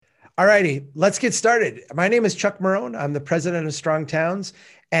All righty, let's get started. My name is Chuck Marone. I'm the president of Strong Towns,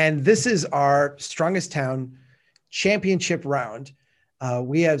 and this is our Strongest Town Championship round.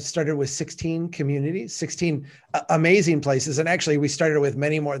 We have started with 16 communities, 16 amazing places. And actually, we started with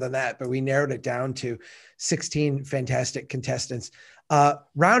many more than that, but we narrowed it down to 16 fantastic contestants.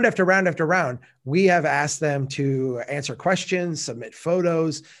 Round after round after round, we have asked them to answer questions, submit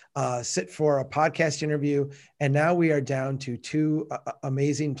photos, sit for a podcast interview. And now we are down to two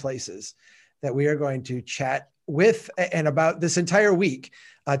amazing places that we are going to chat with and about this entire week.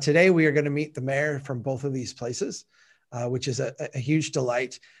 Today, we are going to meet the mayor from both of these places, which is a huge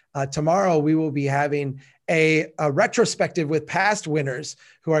delight. Tomorrow, we will be having a retrospective with past winners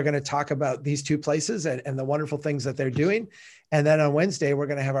who are going to talk about these two places and the wonderful things that they're doing. And then on Wednesday, we're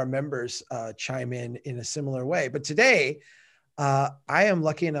going to have our members chime in a similar way. But today, I am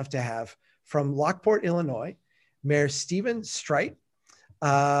lucky enough to have from Lockport, Illinois, Mayor Stephen Streit.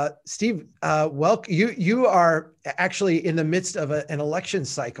 Steve, welcome. You are actually in the midst of an election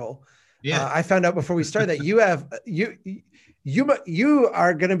cycle. Yeah, I found out before we started that you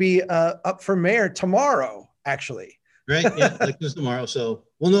are going to be up for mayor tomorrow, actually. Right. Yeah, elections tomorrow. So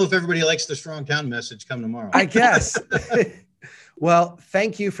we'll know if everybody likes the Strong Town message come tomorrow. I guess. Well,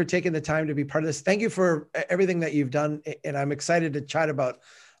 thank you for taking the time to be part of this. Thank you for everything that you've done. And I'm excited to chat about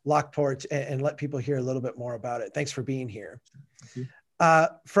Lockport and let people hear a little bit more about it. Thanks for being here.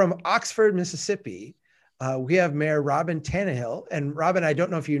 From Oxford, Mississippi, we have Mayor Robin Tannehill. And Robin, I don't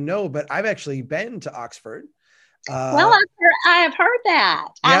know if you know, but I've actually been to Oxford. Well, I have heard that.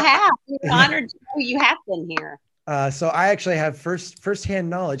 Yeah. I have. We're honored to know you have been here. So I actually have firsthand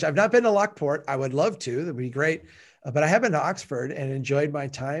knowledge. I've not been to Lockport. I would love to. That would be great. But I have been to Oxford and enjoyed my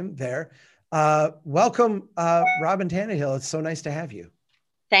time there. Welcome, Robin Tannehill. It's so nice to have you.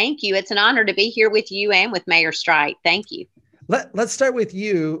 Thank you. It's an honor to be here with you and with Mayor Streit. Thank you. Let's start with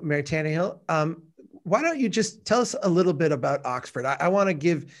you, Mayor Tannehill. Why don't you just tell us a little bit about Oxford? I want to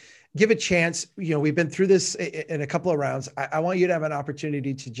give a chance. You know, we've been through this in a couple of rounds. I want you to have an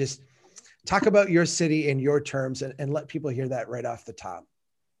opportunity to just talk about your city in your terms and let people hear that right off the top.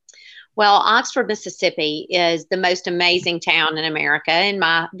 Well, Oxford, Mississippi is the most amazing town in America, in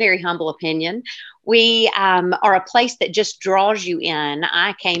my very humble opinion. We are a place that just draws you in.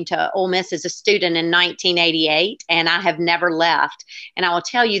 I came to Ole Miss as a student in 1988, and I have never left. And I will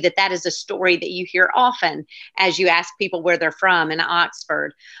tell you that that is a story that you hear often as you ask people where they're from in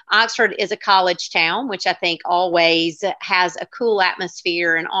Oxford. Oxford is a college town, which I think always has a cool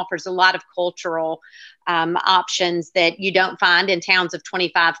atmosphere and offers a lot of cultural options that you don't find in towns of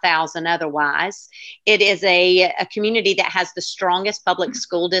 25,000 otherwise. It is a community that has the strongest public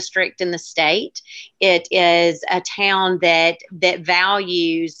school district in the state. It is a town that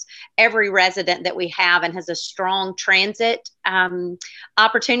values every resident that we have and has a strong transit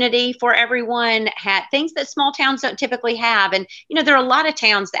opportunity for everyone, things that small towns don't typically have. And, you know, there are a lot of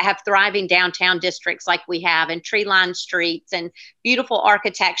towns that have thriving downtown districts like we have, and tree-lined streets and beautiful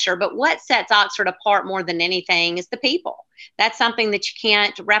architecture. But what sets Oxford apart more than anything is the people. That's something that you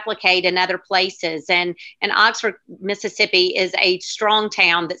can't replicate in other places. And Oxford, Mississippi is a strong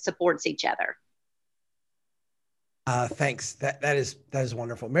town that supports each other. Thanks. That is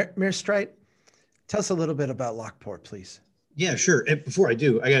wonderful. Mayor Streit, tell us a little bit about Lockport, please. Yeah, sure. And before I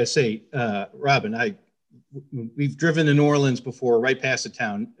do, I got to say, Robin, we've driven to New Orleans before, right past the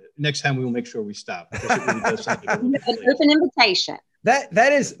town. Next time we will make sure we stop. Because it really does sound like an invitation.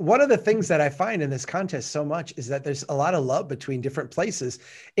 That is one of the things that I find in this contest so much is that there's a lot of love between different places.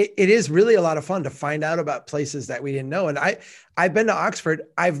 It is really a lot of fun to find out about places that we didn't know. And I've been to Oxford.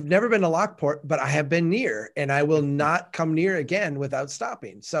 I've never been to Lockport, but I have been near, and I will not come near again without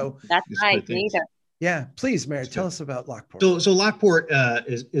stopping. So that's right. Neither. Yeah, please, Mayor, tell us about Lockport. So Lockport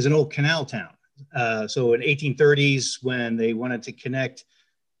is an old canal town. So in 1830s, when they wanted to connect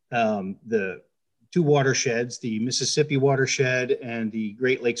the two watersheds, the Mississippi watershed and the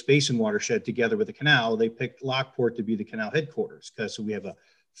Great Lakes Basin watershed together with the canal, they picked Lockport to be the canal headquarters because we have a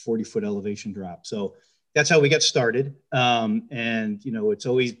 40-foot elevation drop. So that's how we got started. And, you know, it's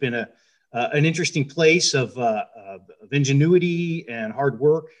always been an interesting place of ingenuity and hard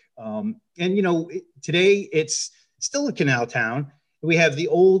work. And, you know, today it's still a canal town. We have the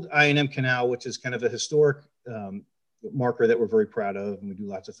old I&M Canal, which is kind of a historic marker that we're very proud of, and we do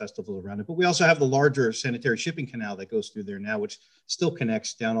lots of festivals around it. But we also have the larger sanitary shipping canal that goes through there now, which still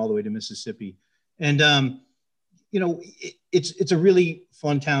connects down all the way to Mississippi. And, you know, it's a really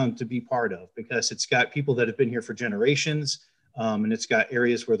fun town to be part of because it's got people that have been here for generations, and it's got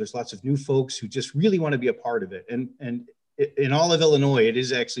areas where there's lots of new folks who just really want to be a part of it. And in all of Illinois, it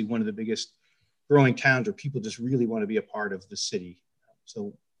is actually one of the biggest growing towns where people just really want to be a part of the city.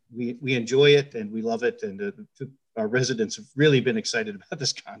 So we enjoy it and we love it. And our residents have really been excited about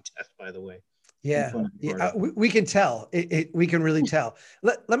this contest, by the way. Yeah, we can tell. We can really tell.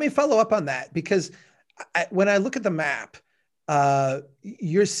 Let me follow up on that, because when I look at the map,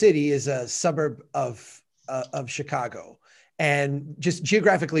 your city is a suburb of Chicago. And just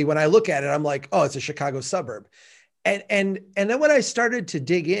geographically, when I look at it, I'm like, oh, it's a Chicago suburb. And then when I started to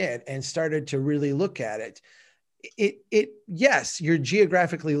dig in and started to really look at it, yes, you're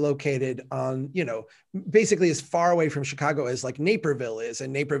geographically located on, basically as far away from Chicago as like Naperville is.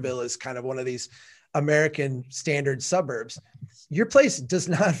 And Naperville is kind of one of these American standard suburbs. Your place does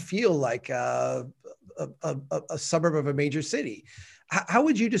not feel like a suburb of a major city. How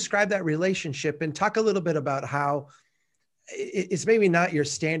would you describe that relationship, and talk a little bit about how it's maybe not your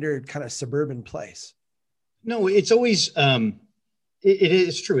standard kind of suburban place? No, it's always, it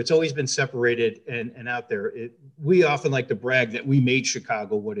is true. It's always been separated and out there. We often like to brag that we made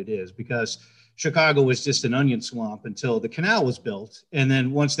Chicago what it is, because Chicago was just an onion swamp until the canal was built. And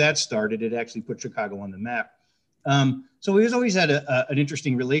then once that started, it actually put Chicago on the map. So we've always had an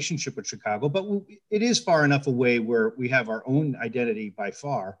interesting relationship with Chicago, but it is far enough away where we have our own identity by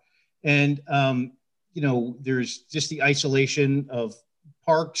far. And, there's just the isolation of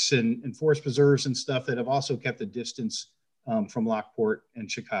parks and forest preserves and stuff that have also kept a distance from Lockport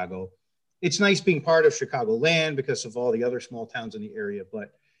and Chicago. It's nice being part of Chicagoland because of all the other small towns in the area,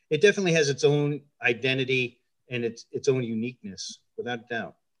 but it definitely has its own identity and its own uniqueness, without a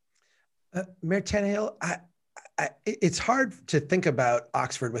doubt. Mayor Tannehill, it's hard to think about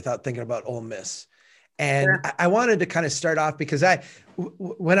Oxford without thinking about Ole Miss. And sure. I wanted to kind of start off because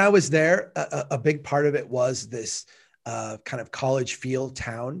when I was there, a big part of it was this kind of college feel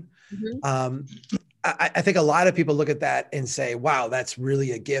town. Mm-hmm. I think a lot of people look at that and say, wow, that's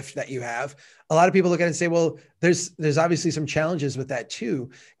really a gift that you have. A lot of people look at it and say, well, there's obviously some challenges with that too.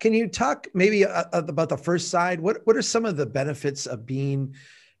 Can you talk maybe about the first side? What are some of the benefits of being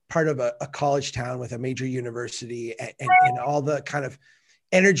part of a college town with a major university and all the kind of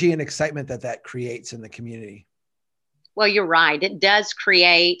energy and excitement that creates in the community? Well, you're right. It does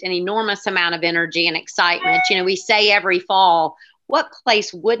create an enormous amount of energy and excitement. We say every fall, what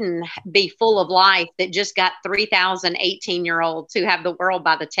place wouldn't be full of life that just got 3,000 18-year-olds who have the world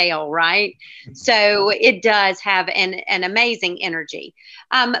by the tail, right? So it does have an amazing energy.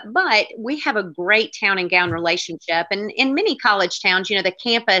 But we have a great town and gown relationship. And in many college towns, the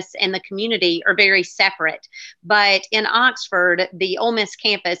campus and the community are very separate. But in Oxford, the Ole Miss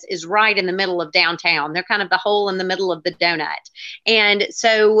campus is right in the middle of downtown. They're kind of the hole in the middle of the donut. And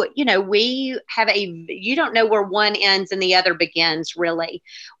so, we have you don't know where one ends and the other begins. Really,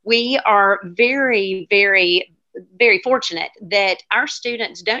 we are very, very, very fortunate that our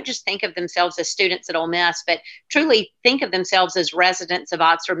students don't just think of themselves as students at Ole Miss, but truly think of themselves as residents of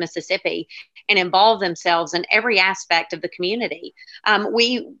Oxford, Mississippi, and involve themselves in every aspect of the community.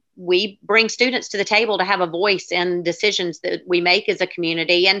 We bring students to the table to have a voice in decisions that we make as a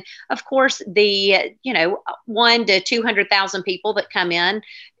community. And of course, the 1 to 200,000 people that come in,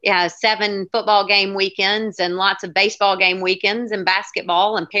 7 football game weekends and lots of baseball game weekends and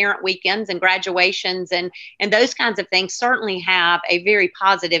basketball and parent weekends and graduations and those kinds of things certainly have a very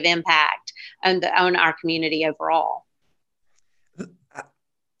positive impact on our community overall.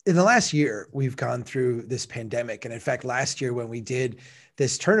 In the last year, we've gone through this pandemic. And in fact, last year when we did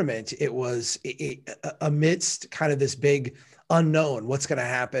this tournament, it was amidst kind of this big unknown, what's going to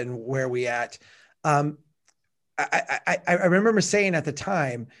happen, where are we at? I remember saying at the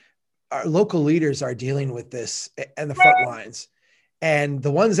time, our local leaders are dealing with this and the front lines. And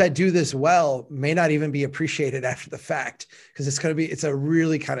the ones that do this well may not even be appreciated after the fact, because it's a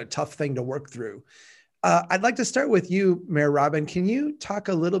really kind of tough thing to work through. I'd like to start with you, Mayor Robin. Can you talk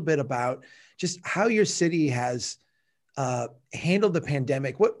a little bit about just how your city has handled the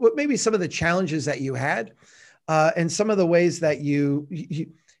pandemic? What maybe some of the challenges that you had, and some of the ways that you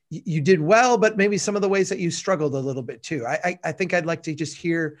did well, but maybe some of the ways that you struggled a little bit too. I think I'd like to just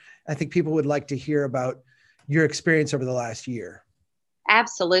hear, I think people would like to hear about your experience over the last year.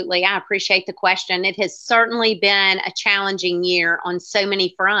 Absolutely. I appreciate the question. It has certainly been a challenging year on so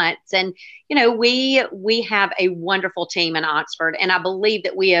many fronts. And, we have a wonderful team in Oxford, and I believe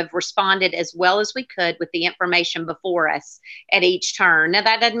that we have responded as well as we could with the information before us at each turn. Now,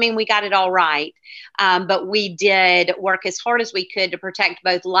 that doesn't mean we got it all right, but we did work as hard as we could to protect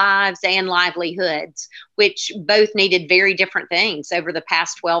both lives and livelihoods, which both needed very different things over the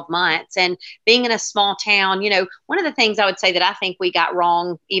past 12 months. And being in a small town, one of the things I would say that I think we got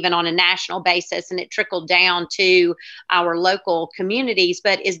wrong even on a national basis, and it trickled down to our local communities,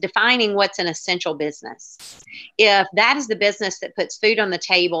 but is defining what's an essential business. If that is the business that puts food on the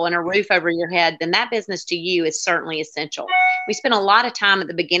table and a roof over your head, then that business to you is certainly essential. We spent a lot of time at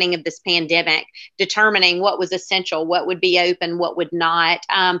the beginning of this pandemic determining what was essential, what would be open, what would not.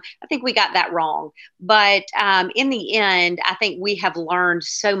 I think we got that wrong. But in the end, I think we have learned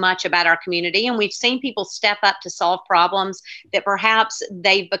so much about our community, and we've seen people step up to solve problems that perhaps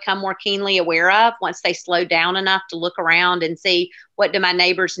they've become more keenly aware of once they slow down enough to look around and see, what do my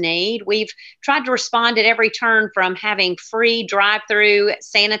neighbors need? We've tried to respond at every turn, from having free drive-through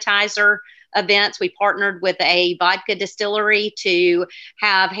sanitizer events. We partnered with a vodka distillery to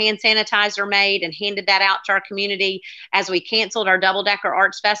have hand sanitizer made and handed that out to our community. As we canceled our Double Decker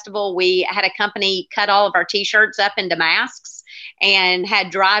Arts Festival, we had a company cut all of our t-shirts up into masks and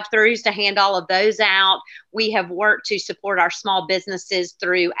had drive-throughs to hand all of those out. We have worked to support our small businesses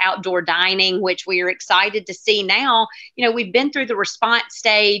through outdoor dining, which we are excited to see now. You know, we've been through the response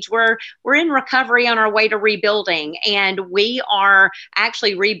stage. We're in recovery on our way to rebuilding, and we are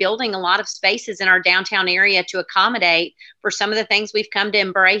actually rebuilding a lot of spaces in our downtown area to accommodate for some of the things we've come to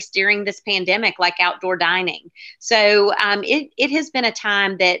embrace during this pandemic, like outdoor dining. So it has been a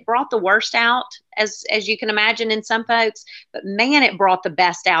time that brought the worst out, as you can imagine, in some folks, but man, it brought the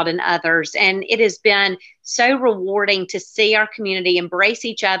best out in others. And it has been so rewarding to see our community embrace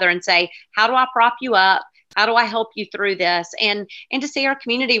each other and say, how do I prop you up? How do I help you through this? And to see our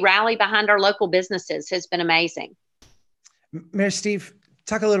community rally behind our local businesses has been amazing. Mayor Steve,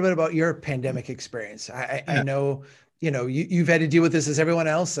 talk a little bit about your pandemic experience. I know, you've had to deal with this as everyone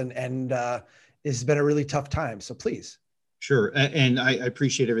else, and it's been a really tough time. So please. Sure. And I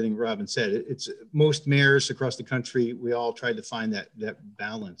appreciate everything Robin said. It's most mayors across the country, we all tried to find that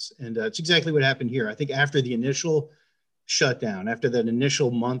balance. And it's exactly what happened here. I think after the initial shutdown, after that initial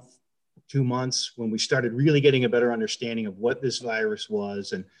month, 2 months, when we started really getting a better understanding of what this virus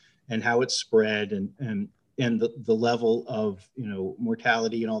was and how it spread and the level of,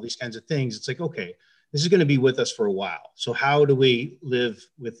 mortality and all these kinds of things, it's like, okay, this is going to be with us for a while. So how do we live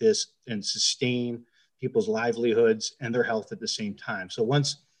with this and sustain people's livelihoods and their health at the same time? So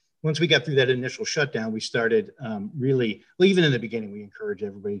once we got through that initial shutdown, we started even in the beginning, we encourage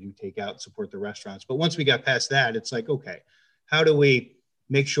everybody to take out and support the restaurants. But once we got past that, it's like, okay, how do we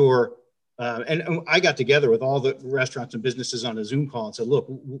make sure, and I got together with all the restaurants and businesses on a Zoom call and said, look,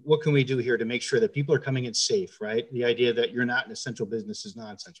 what can we do here to make sure that people are coming in safe, right? The idea that you're not an essential business is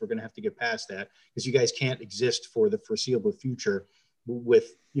nonsense. We're going to have to get past that, because you guys can't exist for the foreseeable future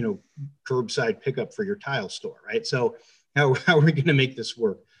with, curbside pickup for your tile store, right? So how are we going to make this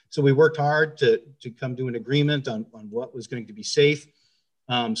work? So we worked hard to come to an agreement on what was going to be safe.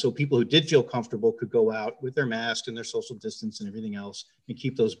 So people who did feel comfortable could go out with their masks and their social distance and everything else and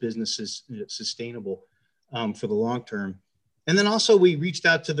keep those businesses sustainable for the long term. And then also we reached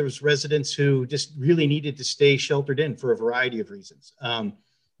out to those residents who just really needed to stay sheltered in for a variety of reasons. And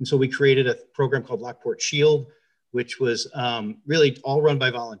so we created a program called Lockport Shield, which was really all run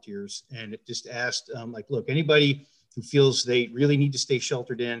by volunteers. And it just asked, look, anybody who feels they really need to stay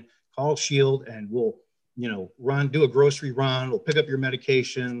sheltered in, call Shield and we'll, do a grocery run, we'll pick up your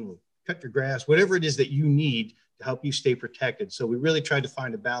medication, we'll cut your grass, whatever it is that you need to help you stay protected. So we really tried to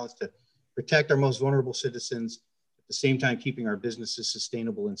find a balance to protect our most vulnerable citizens, at the same time keeping our businesses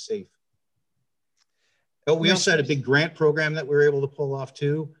sustainable and safe. But we also had a big grant program that we were able to pull off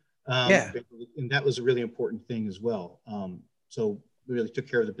too. And that was a really important thing as well. So we really took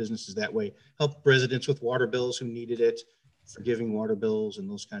care of the businesses that way, helped residents with water bills who needed it, forgiving water bills and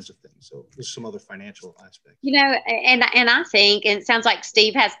those kinds of things. So there's some other financial aspects. And I think, and it sounds like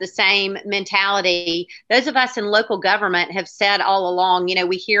Steve has the same mentality. Those of us in local government have said all along,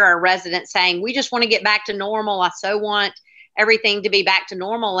 we hear our residents saying, we just want to get back to normal. I so want everything to be back to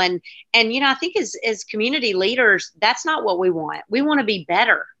normal. And I think as community leaders, that's not what we want. We want to be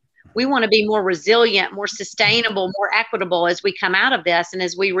better. We want to be more resilient, more sustainable, more equitable as we come out of this and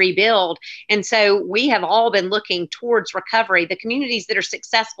as we rebuild. And so we have all been looking towards recovery. The communities that are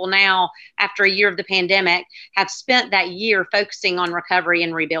successful now after a year of the pandemic have spent that year focusing on recovery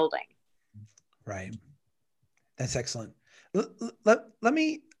and rebuilding. Right. That's excellent. Let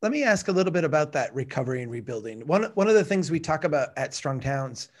me ask a little bit about that recovery and rebuilding. One of the things we talk about at Strong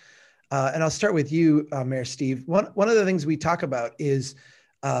Towns, and I'll start with you, Mayor Steve. One of the things we talk about is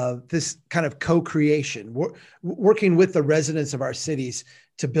this kind of co-creation, working with the residents of our cities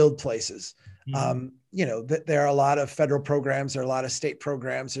to build places. There are a lot of federal programs, there are a lot of state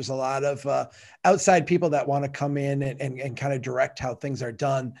programs, there's a lot of outside people that want to come in and kind of direct how things are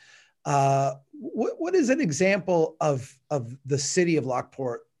done. What is an example of the city of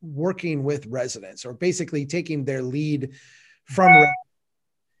Lockport working with residents, or basically taking their lead from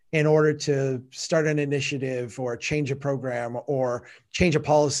in order to start an initiative or change a program or change a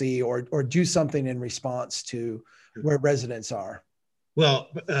policy or do something in response to where residents are? Well,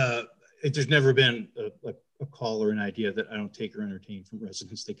 there's never been a call or an idea that I don't take or entertain from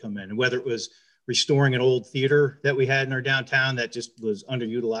residents that come in. And whether it was restoring an old theater that we had in our downtown that just was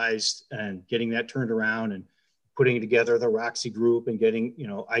underutilized, and getting that turned around and putting together the Roxy group and getting,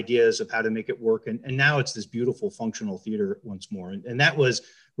 ideas of how to make it work. And now it's this beautiful functional theater once more. And that was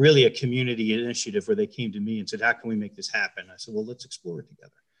really a community initiative where they came to me and said, how can we make this happen? I said, well, let's explore it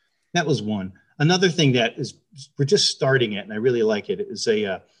together. That was one. Another thing that we're just starting it, and I really like it, is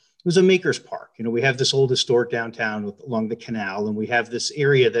it was a maker's park. We have this old historic downtown along the canal, and we have this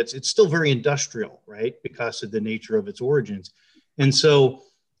area it's still very industrial, right? Because of the nature of its origins. And so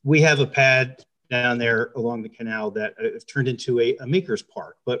we have a pad down there along the canal that have turned into a maker's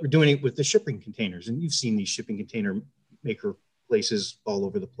park, but we're doing it with the shipping containers. And you've seen these shipping container maker places all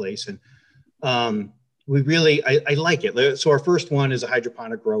over the place. And we really, I like it. So our first one is a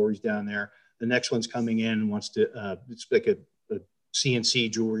hydroponic grower. He's down there. The next one's coming in and wants to, it's like a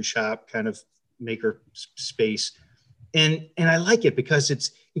CNC jewelry shop kind of maker space. And I like it because it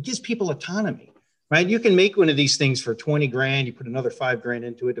gives people autonomy, right? You can make one of these things for 20 grand. You put another 5 grand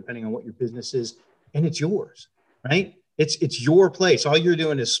into it, depending on what your business is, and it's yours, right? It's your place. All you're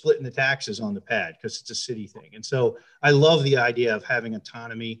doing is splitting the taxes on the pad because it's a city thing. And so I love the idea of having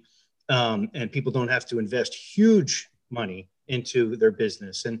autonomy, and people don't have to invest huge money into their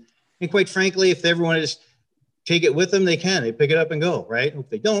business. And quite frankly, if everyone is take it with them, they can. They pick it up and go, right? Hope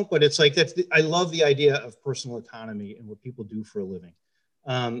they don't, but it's like I love the idea of personal autonomy and what people do for a living.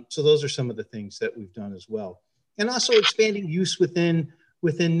 So those are some of the things that we've done as well. And also expanding use within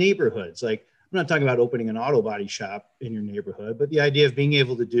neighborhoods. Like, I'm not talking about opening an auto body shop in your neighborhood, but the idea of being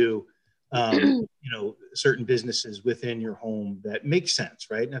able to do, certain businesses within your home that make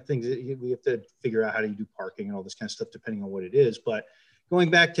sense, right? Now, things that we have to figure out how to do parking and all this kind of stuff, depending on what it is. But going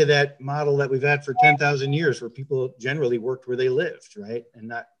back to that model that we've had for 10,000 years, where people generally worked where they lived, right? And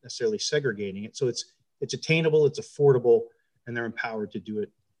not necessarily segregating it. So it's attainable, it's affordable, and they're empowered to do it,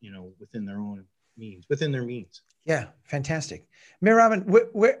 within their own means, within their means. Yeah, fantastic. Mayor Robin,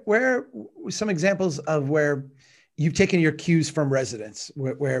 where some examples of where you've taken your cues from residents,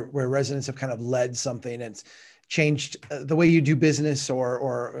 where residents have kind of led something and changed the way you do business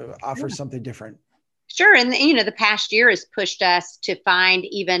or offer something different? Sure. And, the past year has pushed us to find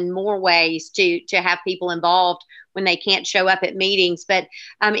even more ways to have people involved when they can't show up at meetings. But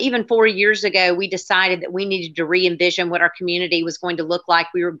even 4 years ago, we decided that we needed to re-envision what our community was going to look like.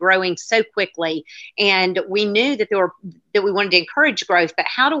 We were growing so quickly, and we knew that we wanted to encourage growth, but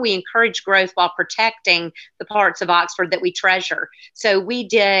how do we encourage growth while protecting the parts of Oxford that we treasure? So we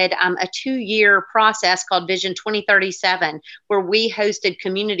did a 2-year process called Vision 2037, where we hosted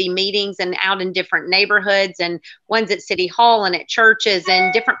community meetings and out in different neighborhoods, and ones at City Hall and at churches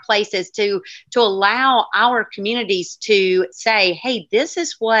and different places to allow our communities to say, hey, this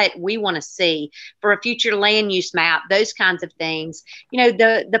is what we want to see for a future land use map, those kinds of things.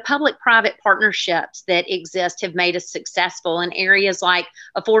 The public-private partnerships that exist have made us successful in areas like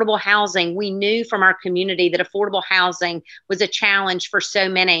affordable housing. We knew from our community that affordable housing was a challenge for so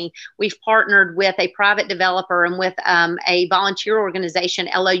many. We've partnered with a private developer and with a volunteer organization,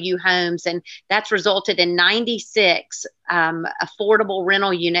 LOU Homes, and that's resulted in 96 affordable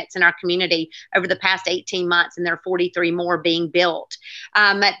rental units in our community over the past 18 months, and there are 43 more being built.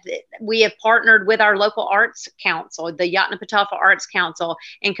 We have partnered with our local arts council, the Yatnapatawpha Arts Council,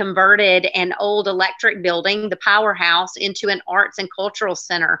 and converted an old electric building, the Powerhouse, into an arts and cultural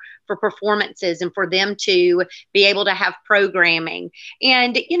center for performances and for them to be able to have programming.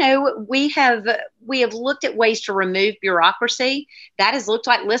 And, we have looked at ways to remove bureaucracy. That has looked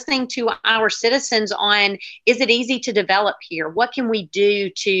like listening to our citizens on, is it easy to develop here? What can we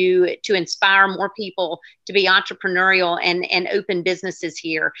do to inspire more people to be entrepreneurial and open businesses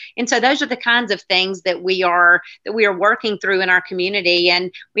here? And so those are the kinds of things that we are working through in our community.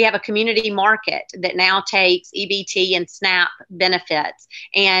 And we have a community market that now takes EBT and SNAP benefits.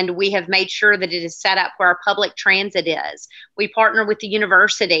 And we have made sure that it is set up where our public transit is. We partner with the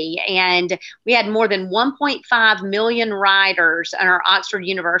university, and we had more than 1.5 million riders on our Oxford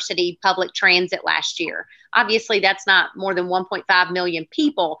University public transit last year. Obviously, that's not more than 1.5 million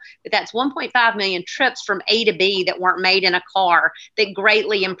people, but that's 1.5 million trips from A to B that weren't made in a car. That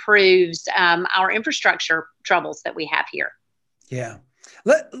greatly improves our infrastructure troubles that we have here. Yeah.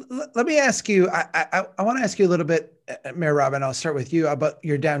 Let me ask you, I want to ask you a little bit, Mayor Robin, I'll start with you about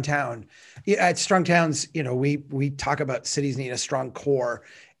your downtown. Yeah, at Strong Towns, we talk about cities needing a strong core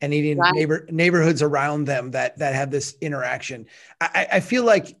and needing Right. neighborhoods around them that have this interaction. I feel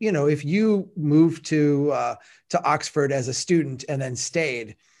like, if you moved to Oxford as a student and then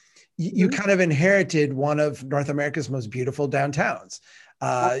stayed, you Mhm. kind of inherited one of North America's most beautiful downtowns.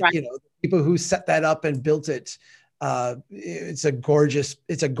 That's right. The people who set that up and built it, it's a gorgeous,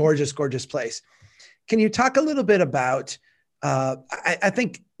 gorgeous place. Can you talk a little bit about, I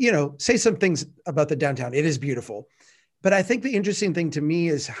think, say some things about the downtown. It is beautiful. But I think the interesting thing to me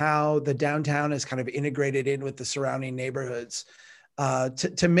is how the downtown is kind of integrated in with the surrounding neighborhoods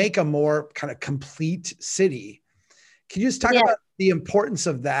to make a more kind of complete city. Can you just talk Yeah. about the importance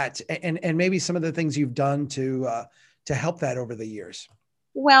of that and maybe some of the things you've done to help that over the years?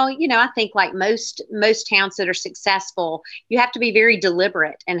 Well, I think like most towns that are successful, you have to be very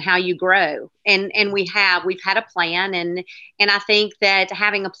deliberate in how you grow. And we've had a plan, and I think that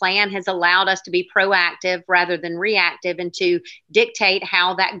having a plan has allowed us to be proactive rather than reactive and to dictate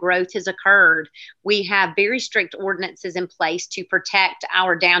how that growth has occurred. We have very strict ordinances in place to protect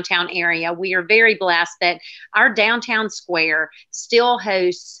our downtown area. We are very blessed that our downtown square still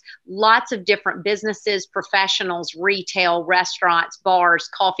hosts lots of different businesses, professionals, retail, restaurants, bars,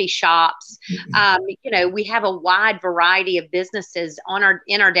 coffee shops. We have a wide variety of businesses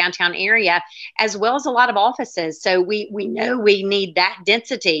in our downtown area, as well as a lot of offices. So we know we need that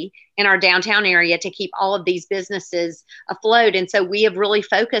density in our downtown area to keep all of these businesses afloat. And so we have really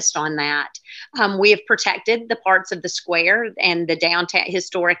focused on that. We have protected the parts of the square and the downtown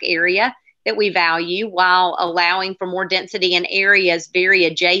historic area that we value while allowing for more density in areas very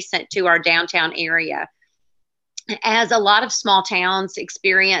adjacent to our downtown area. As a lot of small towns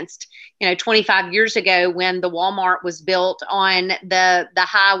experienced, 25 years ago when the Walmart was built on the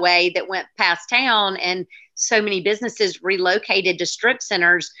highway that went past town and so many businesses relocated to strip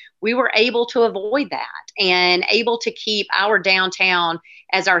centers, we were able to avoid that and able to keep our downtown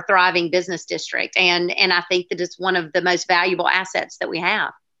as our thriving business district. And I think that it's one of the most valuable assets that we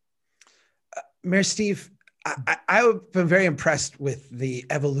have. Mayor Steve, I've been very impressed with the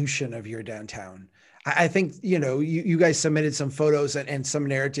evolution of your downtown. I think, you guys submitted some photos and some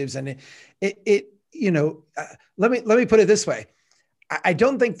narratives, and let me put it this way. I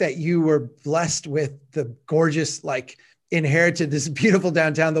don't think that you were blessed with the gorgeous, inherited this beautiful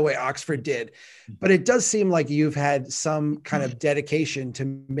downtown the way Oxford did, but it does seem like you've had some kind of dedication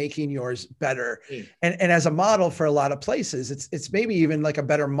to making yours better. And as a model for a lot of places, it's maybe even like a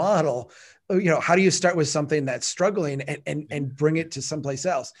better model. How do you start with something that's struggling and bring it to someplace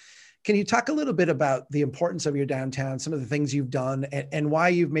else? Can you talk a little bit about the importance of your downtown, some of the things you've done, and why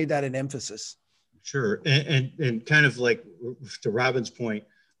you've made that an emphasis? Sure. And kind of like to Robin's point,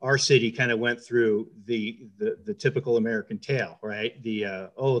 our city kind of went through the typical American tale, right?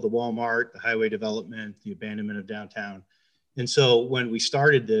 The Walmart, the highway development, the abandonment of downtown. And so when we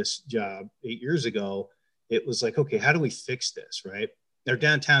started this job 8 years ago, it was like, okay, how do we fix this, right? Our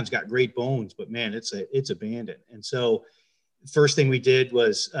downtown's got great bones, but man, it's abandoned. And so first thing we did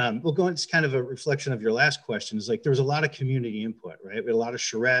was, it's kind of a reflection of your last question, is like there was a lot of community input, right? We had a lot of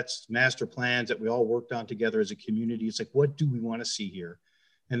charrettes, master plans that we all worked on together as a community. It's like, what do we want to see here?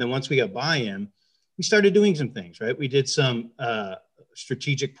 And then once we got buy-in, we started doing some things, right? We did some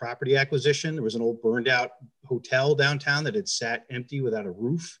strategic property acquisition. There was an old burned out hotel downtown that had sat empty without a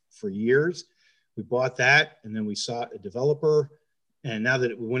roof for years. We bought that, and then we sought a developer. And now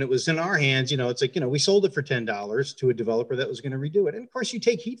that when it was in our hands, it's like, we sold it for $10 to a developer that was going to redo it. And of course you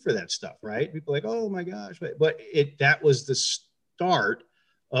take heat for that stuff, right? People are like, oh my gosh, but that was the start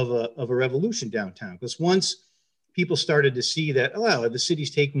of a revolution downtown. Because once people started to see that, the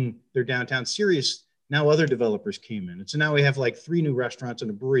city's taking their downtown serious, now other developers came in. And so now we have like 3 new restaurants and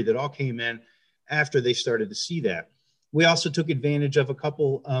a brewery that all came in after they started to see that. We also took advantage of a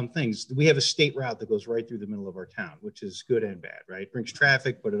couple things. We have a state route that goes right through the middle of our town, which is good and bad, right? It brings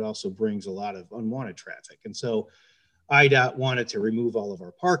traffic, but it also brings a lot of unwanted traffic. And so IDOT wanted to remove all of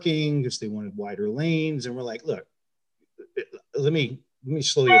our parking because they wanted wider lanes. And we're like, look, let me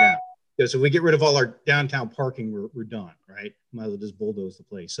slow you down. Because if we get rid of all our downtown parking, we're done, right? Might as well just bulldoze the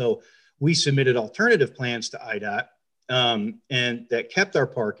place. So we submitted alternative plans to IDOT and that kept our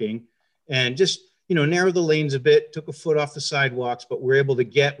parking and just narrowed the lanes a bit, took a foot off the sidewalks, but we're able to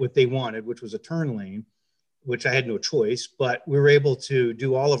get what they wanted, which was a turn lane, which I had no choice, but we were able to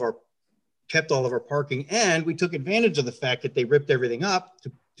kept all of our parking. And we took advantage of the fact that they ripped everything up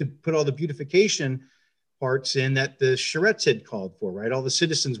to put all the beautification parts in that the charrettes had called for, right? All the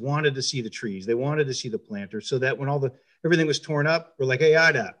citizens wanted to see the trees. They wanted to see the planters so that when all the everything was torn up. We're like, hey,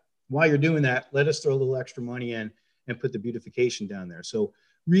 Ada, while you're doing that, let us throw a little extra money in and put the beautification down there. So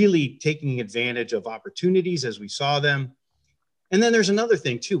really taking advantage of opportunities as we saw them. And then there's another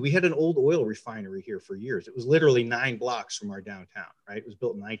thing too. We had an old oil refinery here for years. It was literally 9 blocks from our downtown, right? It was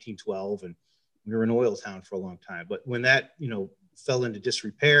built in 1912 and we were an oil town for a long time. But when that, fell into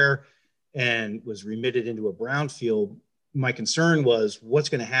disrepair and was remitted into a brownfield, my concern was what's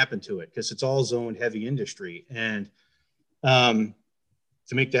going to happen to it, because it's all zoned heavy industry. And to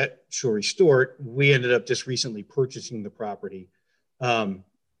make that story short, we ended up just recently purchasing the property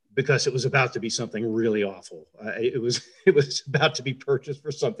because it was about to be something really awful. It was about to be purchased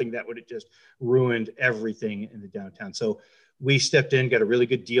for something that would have just ruined everything in the downtown. So we stepped in, got a really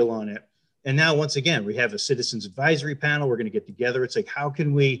good deal on it. And now, once again, we have a citizens advisory panel. We're going to get together. It's like, how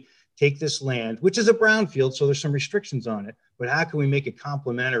can we take this land, which is a brownfield, so there's some restrictions on it, but how can we make it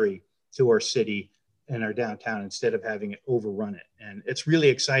complementary to our city and our downtown instead of having it overrun it? And it's really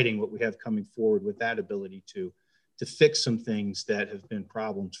exciting what we have coming forward with that ability to fix some things that have been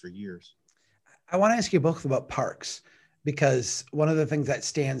problems for years. I want to ask you both about parks, because one of the things that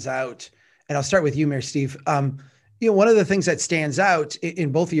stands out, and I'll start with you, Mayor Steve. One of the things that stands out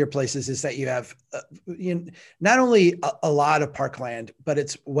in both of your places is that you have not only a lot of parkland, but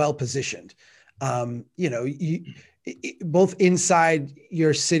it's well positioned. Both inside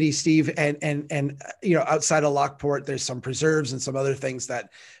your city, Steve, and outside of Lockport, there's some preserves and some other things that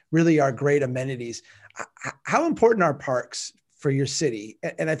really are great amenities. How important are parks for your city?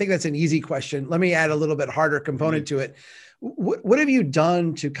 And I think that's an easy question. Let me add a little bit harder component to it. What have you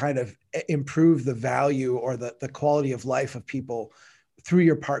done to kind of improve the value or the quality of life of people through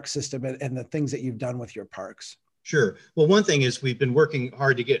your park system and the things that you've done with your parks? Sure. Well, one thing is we've been working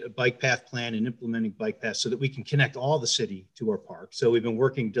hard to get a bike path plan and implementing bike paths so that we can connect all the city to our park. So we've been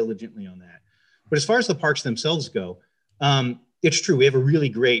working diligently on that. But as far as the parks themselves go, it's true. We have a really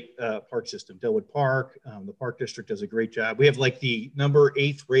great park system. Delwood Park, the Park District does a great job. We have like the number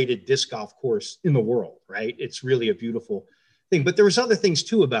 8th rated disc golf course in the world, right? It's really a beautiful thing. But there was other things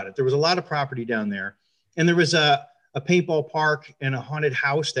too about it. There was a lot of property down there. And there was a paintball park and a haunted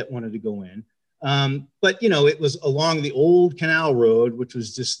house that wanted to go in. But, it was along the old canal road, which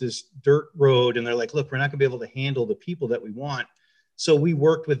was just this dirt road. And they're like, look, we're not gonna be able to handle the people that we want. So we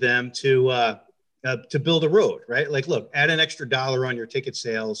worked with them to build a road, right? Like, look, add an extra $1 on your ticket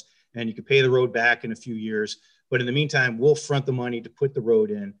sales and you can pay the road back in a few years. But in the meantime, we'll front the money to put the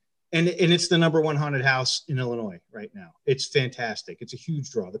road in. And it's the number 1 haunted house in Illinois right now. It's fantastic. It's a huge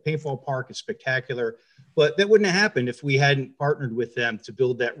draw. The paintball park is spectacular, but that wouldn't have happened if we hadn't partnered with them to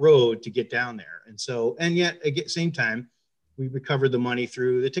build that road to get down there. And yet at the same time, we recovered the money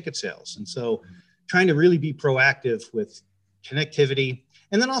through the ticket sales. And so trying to really be proactive with connectivity,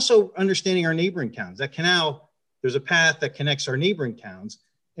 and then also understanding our neighboring towns. That canal, there's a path that connects our neighboring towns,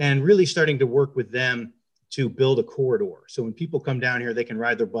 and really starting to work with them to build a corridor. So when people come down here, they can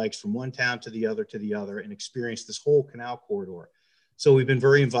ride their bikes from one town to the other and experience this whole canal corridor. So we've been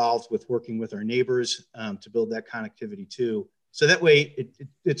very involved with working with our neighbors to build that connectivity too. So that way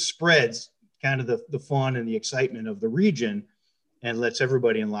it spreads kind of the fun and the excitement of the region and lets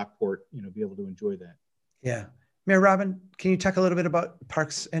everybody in Lockport, be able to enjoy that. Yeah. Mayor Robin, can you talk a little bit about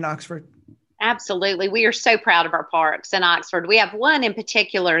parks in Oxford? Absolutely. We are so proud of our parks in Oxford. We have one in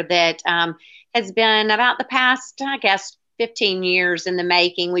particular that has been about the past, 15 years in the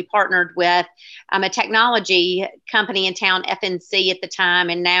making. We partnered with a technology company in town, FNC at the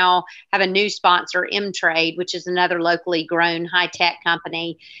time, and now have a new sponsor, M-Trade, which is another locally grown high-tech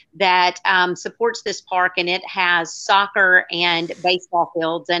company that supports this park. And it has soccer and baseball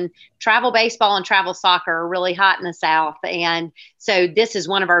fields, and travel baseball and travel soccer are really hot in the South. And so this is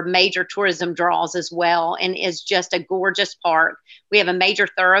one of our major tourism draws as well, and is just a gorgeous park. We have a major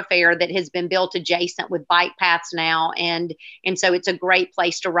thoroughfare that has been built adjacent with bike paths now. And so it's a great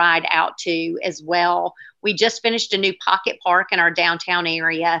place to ride out to as well. We just finished a new pocket park in our downtown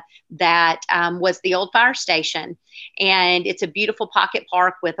area that was the old fire station. And it's a beautiful pocket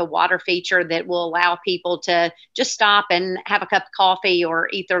park with a water feature that will allow people to just stop and have a cup of coffee or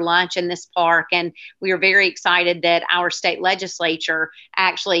eat their lunch in this park. And we are very excited that our state legislature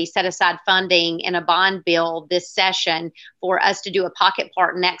actually set aside funding in a bond bill this session for us to do a pocket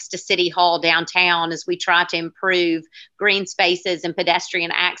park next to City Hall downtown as we try to improve green spaces and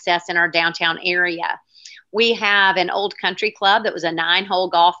pedestrian access in our downtown area. We have an old country club that was a 9-hole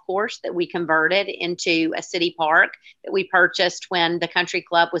golf course that we converted into a city park that we purchased when the country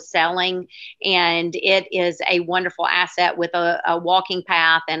club was selling. And it is a wonderful asset with a walking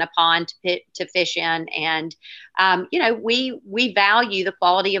path and a pond to fish in. And, we value the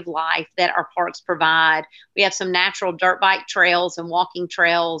quality of life that our parks provide. We have some natural dirt bike trails and walking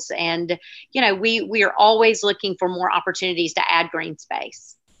trails. And, we are always looking for more opportunities to add green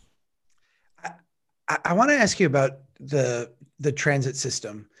space. I want to ask you about the transit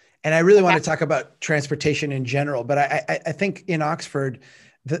system, and I really want to talk about transportation in general. But I think in Oxford,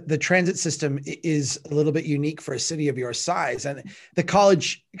 the transit system is a little bit unique for a city of your size, and the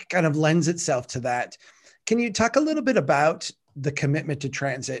college kind of lends itself to that. Can you talk a little bit about the commitment to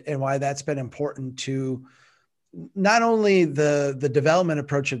transit and why that's been important to not only the development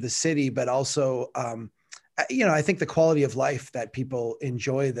approach of the city, but also I think the quality of life that people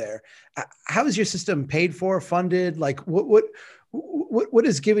enjoy there. How is your system paid for, funded? Like what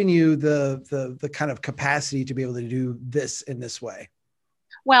is giving you the kind of capacity to be able to do this in this way?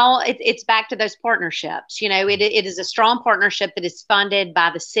 Well, it's back to those partnerships. It is a strong partnership that is funded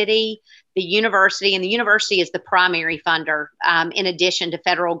by the city, the university, and the university is the primary funder, in addition to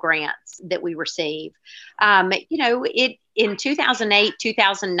federal grants that we receive. In 2008,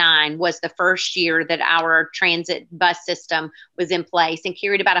 2009 was the first year that our transit bus system was in place and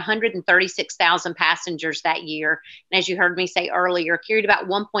carried about 136,000 passengers that year. And as you heard me say earlier, carried about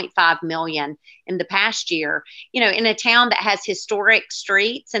 1.5 million in the past year. In a town that has historic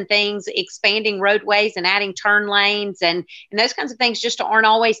streets and things, expanding roadways and adding turn lanes and those kinds of things just aren't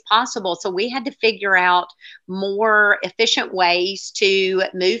always possible. So we had to figure out more efficient ways to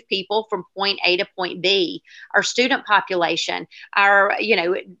move people from point A to point B. Our student population,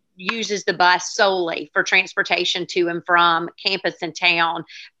 uses the bus solely for transportation to and from campus and town,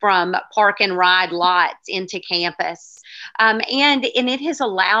 from park and ride lots into campus. And it has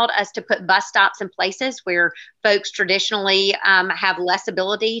allowed us to put bus stops in places where folks traditionally have less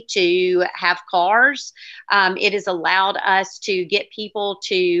ability to have cars. It has allowed us to get people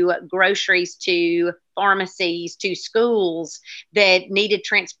to groceries, to pharmacies, to schools that needed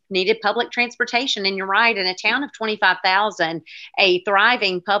public transportation. And you're right, in a town of 25,000, a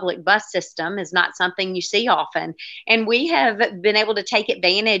thriving public bus system is not something you see often. And we have been able to take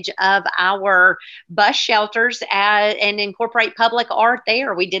advantage of our bus shelters and incorporate public art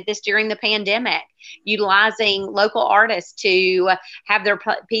there. We did this during the pandemic, utilizing local artists to have their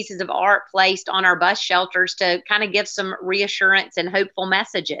pieces of art placed on our bus shelters to kind of give some reassurance and hopeful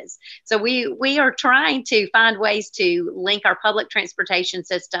messages. So we are trying to find ways to link our public transportation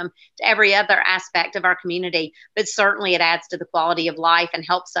system to every other aspect of our community, but certainly it adds to the quality of life and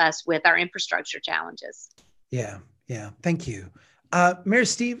helps us with our infrastructure challenges. Yeah. Thank you. Mayor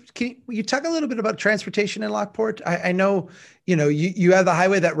Steve, can you talk a little bit about transportation in Lockport? I know, you have the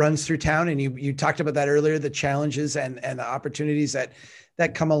highway that runs through town, and you talked about that earlier, the challenges and the opportunities that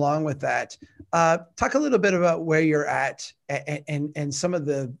come along with that. Talk a little bit about where you're at and some of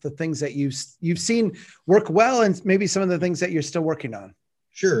the things that you've seen work well, and maybe some of the things that you're still working on.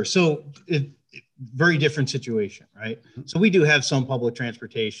 Sure. So very different situation, right? So we do have some public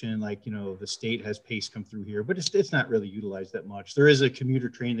transportation, like, the state has PACE come through here, but it's not really utilized that much. There is a commuter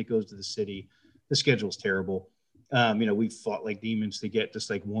train that goes to the city. The schedule's terrible. We fought like demons to get just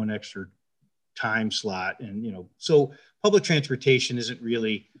like one extra time slot. And, so public transportation isn't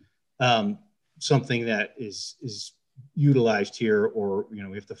really something that is utilized here, or, we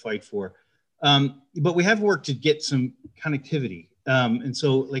have to fight for. But we have worked to get some connectivity. And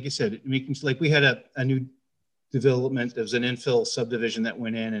so, like I said, we had a new development. There was an infill subdivision that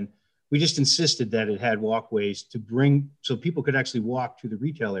went in, and we just insisted that it had walkways so people could actually walk to the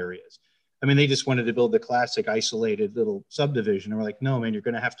retail areas. I mean, they just wanted to build the classic isolated little subdivision. And we're like, no, man, you're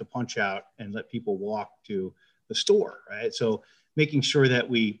going to have to punch out and let people walk to the store, right? So making sure that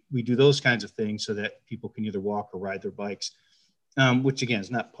we do those kinds of things so that people can either walk or ride their bikes, which again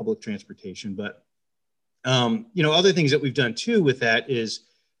is not public transportation, but other things that we've done too with that is,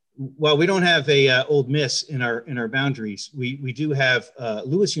 while we don't have a Old Miss in our boundaries, we do have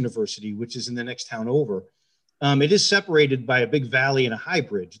Lewis University, which is in the next town over. It is separated by a big valley and a high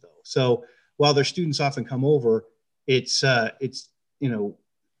bridge, though. So while their students often come over, it's how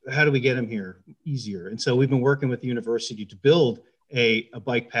do we get them here easier? And so we've been working with the university to build a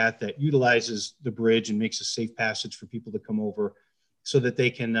bike path that utilizes the bridge and makes a safe passage for people to come over, so that they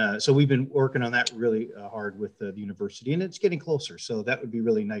can, so we've been working on that really hard with the university, and it's getting closer. So that would be a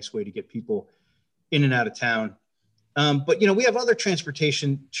really nice way to get people in and out of town. But, we have other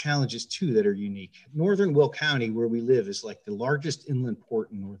transportation challenges too that are unique. Northern Will County, where we live, is like the largest inland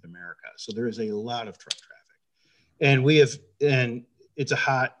port in North America. So there is a lot of truck traffic. and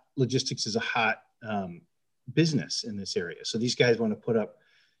logistics is a hot business in this area. So these guys want to put up,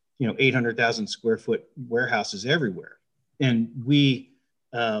 800,000 square foot warehouses everywhere. And we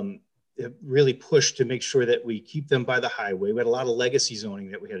have really pushed to make sure that we keep them by the highway. We had a lot of legacy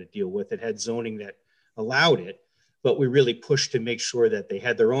zoning that we had to deal with. It had zoning that allowed it, but we really pushed to make sure that they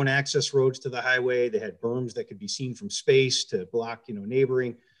had their own access roads to the highway. They had berms that could be seen from space to block,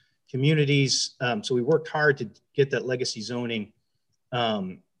 neighboring communities. So we worked hard to get that legacy zoning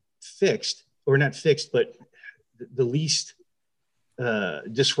fixed, or not fixed, but the least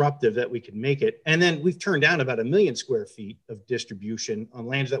disruptive that we could make it. And then we've turned down about 1 million square feet of distribution on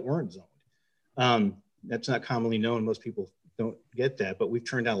lands that weren't zoned. That's not commonly known. Most people don't get that, but we've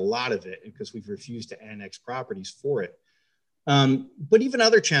turned down a lot of it because we've refused to annex properties for it. But even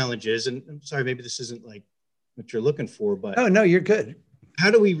other challenges, and I'm sorry, maybe this isn't like what you're looking for, but oh no, you're good. How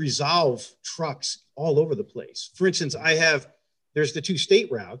do we resolve trucks all over the place? For instance, there's the 2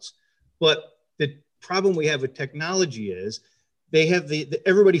 state routes, but the problem we have with technology is they have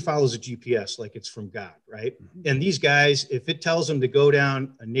everybody follows a GPS like it's from God, right? Mm-hmm. And these guys, if it tells them to go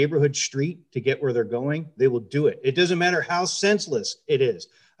down a neighborhood street to get where they're going, they will do it. It doesn't matter how senseless it is.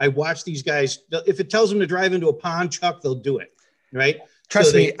 I watch these guys. If it tells them to drive into a pond, Chuck, they'll do it, right?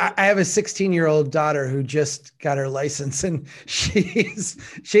 Trust me, I have a 16-year-old daughter who just got her license, and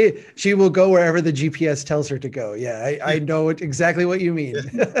she will go wherever the GPS tells her to go. Yeah, I know exactly what you mean.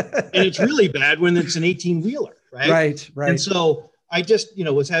 And it's really bad when it's an 18-wheeler, right? Right. And so I just,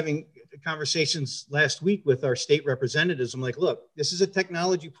 was having conversations last week with our state representatives. I'm like, look, this is a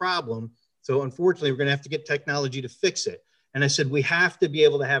technology problem. So unfortunately, we're going to have to get technology to fix it. And I said, we have to be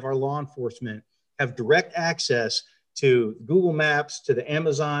able to have our law enforcement have direct access to Google Maps, to the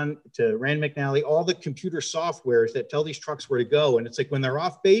Amazon, to Rand McNally, all the computer softwares that tell these trucks where to go. And it's like when they're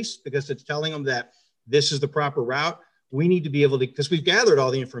off base, because it's telling them that this is the proper route, we need to be able to, because we've gathered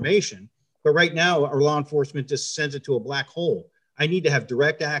all the information, but right now our law enforcement just sends it to a black hole. I need to have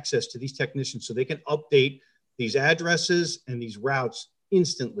direct access to these technicians so they can update these addresses and these routes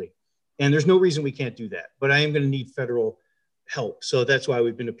instantly. And there's no reason we can't do that, but I am going to need federal help. So that's why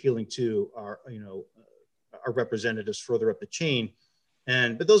we've been appealing to our representatives further up the chain.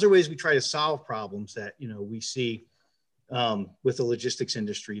 But those are ways we try to solve problems that, we see with the logistics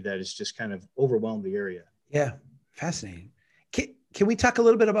industry that is just kind of overwhelmed the area. Yeah. Fascinating. Can we talk a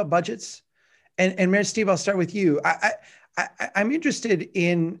little bit about budgets? And Mayor Steve, I'll start with you. I'm interested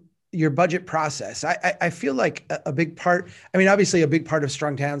in your budget process. I feel like a big part, obviously a big part of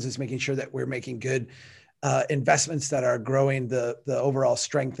Strong Towns is making sure that we're making good investments that are growing the overall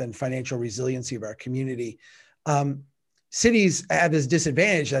strength and financial resiliency of our community. Cities have this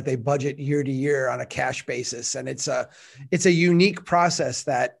disadvantage that they budget year to year on a cash basis, and it's a unique process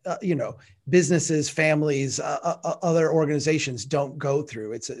that businesses, families, other organizations don't go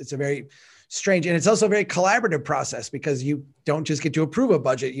through. It's a very strange, and it's also a very collaborative process because you don't just get to approve a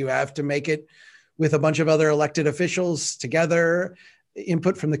budget; you have to make it with a bunch of other elected officials together,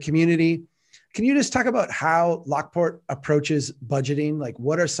 input from the community. Can you just talk about how Lockport approaches budgeting? Like,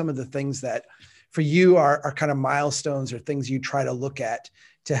 what are some of the things that for you are kind of milestones or things you try to look at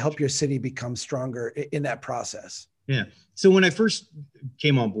to help your city become stronger in that process? Yeah. So when I first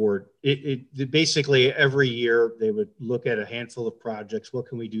came on board, it basically every year they would look at a handful of projects. What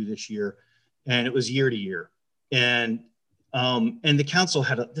can we do this year? And it was year to year. And the council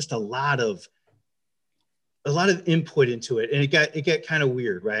had just a lot of input into it, and it got kind of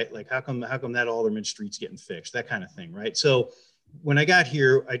weird, right? Like how come that Alderman Street's getting fixed, that kind of thing, right? So when I got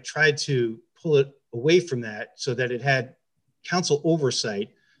here, I tried to pull it away from that so that it had council oversight,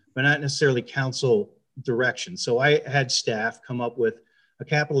 but not necessarily council direction. So I had staff come up with a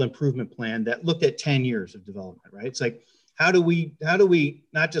capital improvement plan that looked at 10 years of development, right? It's like, how do we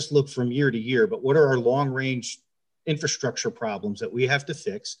not just look from year to year, but what are our long range infrastructure problems that we have to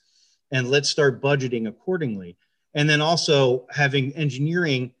fix? And let's start budgeting accordingly. And then also having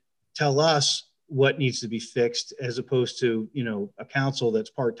engineering tell us what needs to be fixed, as opposed to, a council that's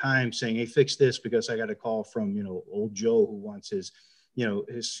part-time saying, hey, fix this because I got a call from, old Joe who wants his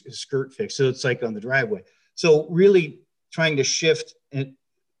skirt fixed. So it's like on the driveway. So really trying to shift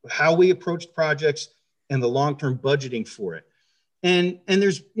how we approach projects and the long-term budgeting for it. And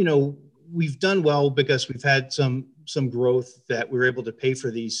there's, we've done well because we've had some growth that we're able to pay for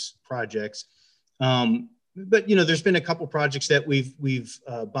these projects. But there's been a couple projects that we've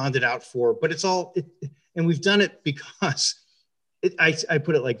bonded out for, but and we've done it because I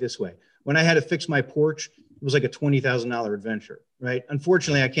put it like this way: when I had to fix my porch, it was like a $20,000 adventure, right?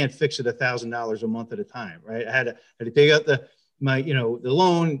 Unfortunately, I can't fix it $1,000 a month at a time, right? I had to take out the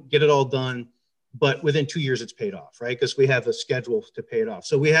loan, get it all done. but within 2 years it's paid off, right? Because we have a schedule to pay it off.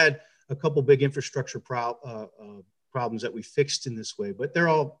 So we had a couple big infrastructure problems that we fixed in this way, but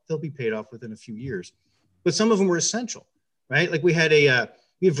they'll be paid off within a few years. But some of them were essential, right? Like we had a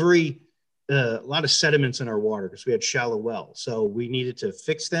lot of sediments in our water because we had shallow wells. So we needed to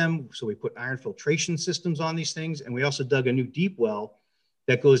fix them. So we put iron filtration systems on these things. And we also dug a new deep well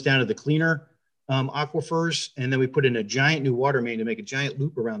that goes down to the cleaner aquifers. And then we put in a giant new water main to make a giant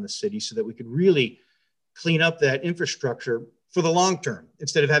loop around the city so that we could really clean up that infrastructure for the long term.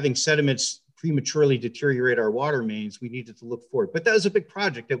 Instead of having sediments prematurely deteriorate our water mains, we needed to look forward. But that was a big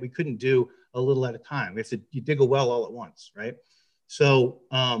project that we couldn't do a little at a time. We have to dig a well all at once, right? So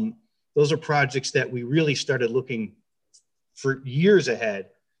those are projects that we really started looking for years ahead,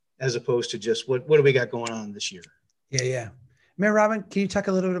 as opposed to just what do we got going on this year? Yeah. Mayor Robin, can you talk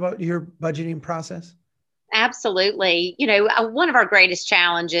a little bit about your budgeting process? Absolutely. One of our greatest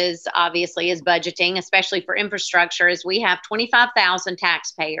challenges, obviously, is budgeting, especially for infrastructure, is we have 25,000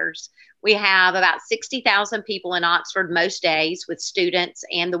 taxpayers. We have about 60,000 people in Oxford most days with students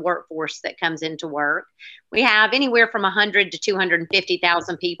and the workforce that comes into work. We have anywhere from 100 to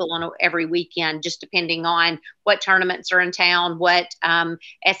 250,000 people on every weekend, just depending on what tournaments are in town, what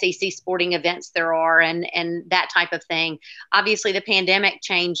SEC sporting events there are, and that type of thing. Obviously, the pandemic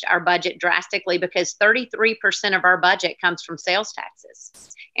changed our budget drastically because 33% of our budget comes from sales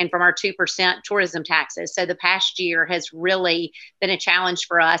taxes and from our 2% tourism taxes. So the past year has really been a challenge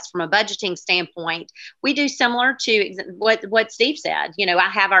for us from a budgeting standpoint. We do similar to what Steve said. I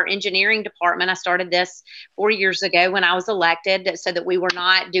have our engineering department. I started this 4 years ago when I was elected so that we were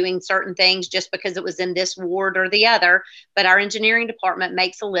not doing certain things just because it was in this ward or the other. But our engineering department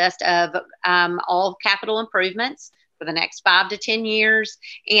makes a list of all capital improvements for the next 5 to 10 years.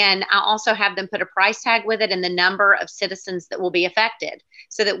 And I also have them put a price tag with it and the number of citizens that will be affected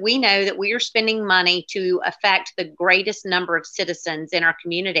so that we know that we are spending money to affect the greatest number of citizens in our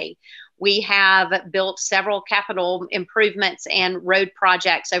community. We have built several capital improvements and road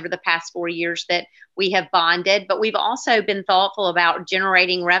projects over the past 4 years that we have bonded, but we've also been thoughtful about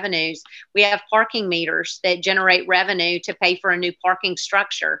generating revenues. We have parking meters that generate revenue to pay for a new parking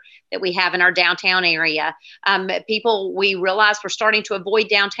structure that we have in our downtown area. We realized we're starting to avoid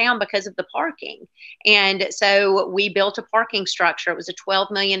downtown because of the parking. And so we built a parking structure. It was a $12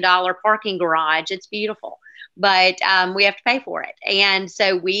 million parking garage. It's beautiful. But we have to pay for it. And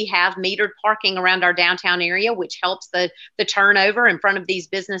so we have metered parking around our downtown area, which helps the turnover in front of these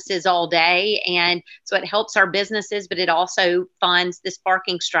businesses all day. And so it helps our businesses, but it also funds this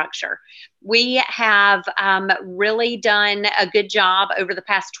parking structure. We have really done a good job over the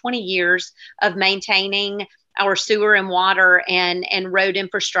past 20 years of maintaining our sewer and water and road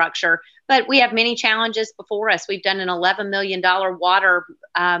infrastructure. But we have many challenges before us. We've done an $11 million water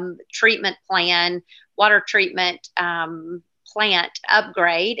treatment plant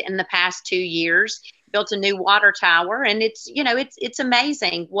upgrade in the past 2 years, built a new water tower. And it's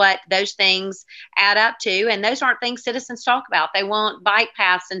amazing what those things add up to. And those aren't things citizens talk about. They want bike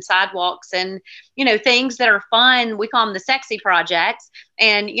paths and sidewalks and, things that are fun. We call them the sexy projects.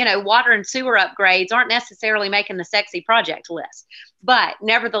 And, water and sewer upgrades aren't necessarily making the sexy project list. But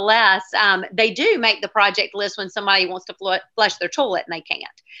nevertheless, they do make the project list when somebody wants to flush their toilet and they can't.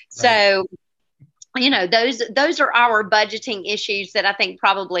 Right. So, those are our budgeting issues that I think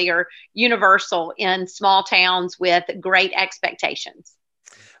probably are universal in small towns with great expectations.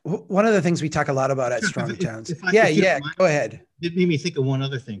 One of the things we talk a lot about at Strong Towns. Go ahead. It made me think of one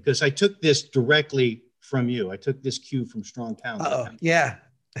other thing, because I took this directly from you. I took this cue from Strong Towns. Yeah.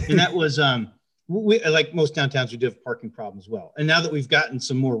 And that was, we, like most downtowns, we do have parking problems as well. And now that we've gotten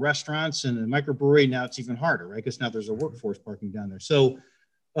some more restaurants and a microbrewery, now it's even harder, right? Because now there's a workforce parking down there. So,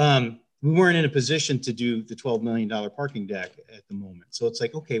 we weren't in a position to do the $12 million parking deck at the moment. So it's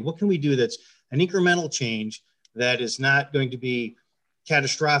like, okay, what can we do that's an incremental change that is not going to be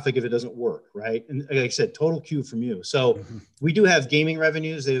catastrophic if it doesn't work, right? And like I said, total cue from you. So we do have gaming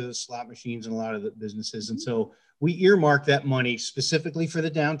revenues. There's the slot machines and a lot of the businesses. And so we earmarked that money specifically for the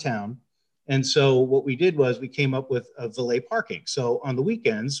downtown. And so what we did was we came up with a valet parking. So on the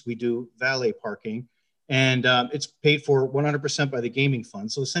weekends, we do valet parking. And it's paid for 100% by the gaming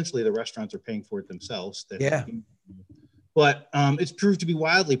fund. So essentially the restaurants are paying for it themselves. But it's proved to be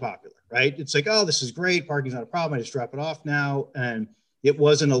wildly popular, right? It's like, oh, this is great. Parking's not a problem. I just drop it off now. And it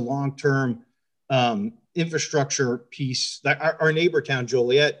wasn't a long-term infrastructure piece. Our neighbor town,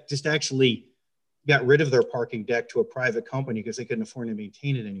 Joliet, just actually got rid of their parking deck to a private company because they couldn't afford to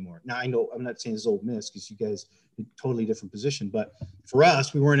maintain it anymore. Now, I know I'm not saying it's Old Miss because you guys totally different position. But for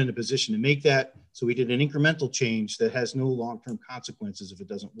us, we weren't in a position to make that. So we did an incremental change that has no long-term consequences if it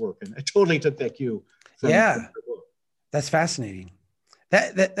doesn't work. And I totally took that cue from the book. That's fascinating.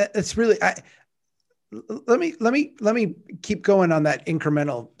 That's really, let me keep going on that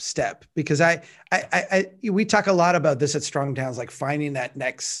incremental step, because we talk a lot about this at Strong Towns, like finding that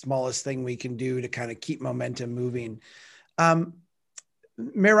next smallest thing we can do to kind of keep momentum moving.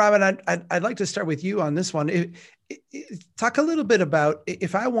 Mayor Robin, I'd like to start with you on this one. Talk a little bit about,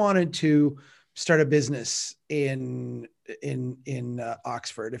 if I wanted to start a business in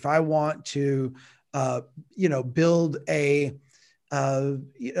Oxford, if I want to, build the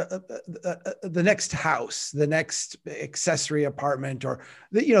next house, the next accessory apartment, or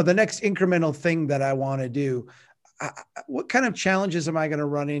the next incremental thing that I want to do, what kind of challenges am I going to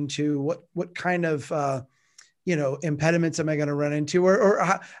run into? What kind of impediments am I going to run into,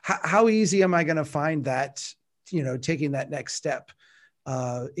 or how easy am I going to find that, taking that next step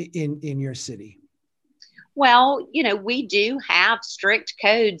in your city? Well, we do have strict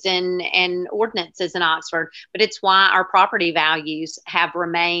codes and ordinances in Oxford, but it's why our property values have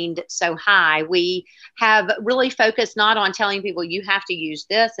remained so high. We have really focused not on telling people you have to use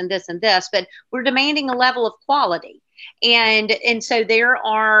this and this and this, but we're demanding a level of quality. And so there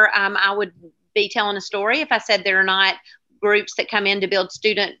are, I would be telling a story if I said there are not groups that come in to build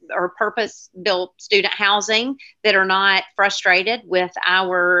student or purpose built student housing that are not frustrated with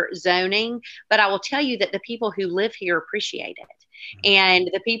our zoning. But I will tell you that the people who live here appreciate it. And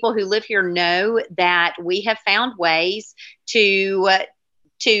the people who live here know that we have found ways to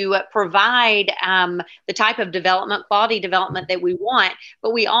provide the type of development, quality development that we want,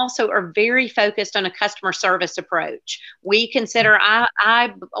 but we also are very focused on a customer service approach. We consider,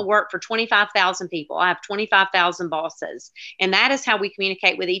 I work for 25,000 people. I have 25,000 bosses, and that is how we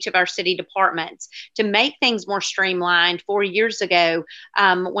communicate with each of our city departments to make things more streamlined. 4 years ago,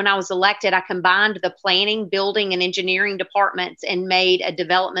 when I was elected, I combined the planning, building, and engineering departments and made a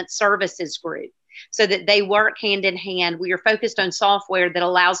development services group, so that they work hand in hand. We are focused on software that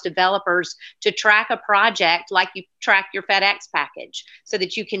allows developers to track a project like you track your FedEx package, so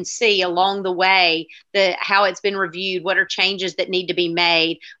that you can see along the way how it's been reviewed, what are changes that need to be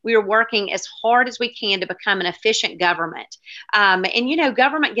made. We are working as hard as we can to become an efficient government. And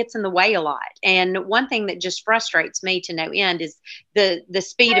government gets in the way a lot. And one thing that just frustrates me to no end is the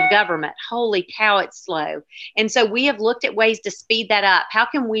speed of government. Holy cow, it's slow. And so we have looked at ways to speed that up. How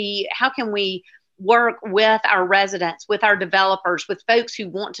can we work with our residents, with our developers, with folks who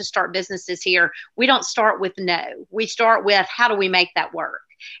want to start businesses here? We don't start with no. We start with, how do we make that work?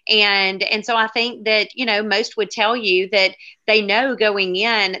 And so I think that, most would tell you that they know going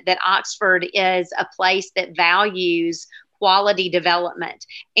in that Oxford is a place that values quality development.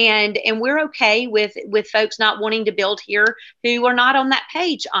 And we're okay with folks not wanting to build here who are not on that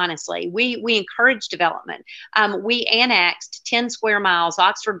page, honestly. We encourage development. We annexed 10 square miles.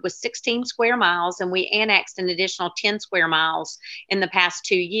 Oxford was 16 square miles, and we annexed an additional 10 square miles in the past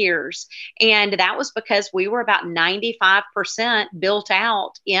 2 years. And that was because we were about 95% built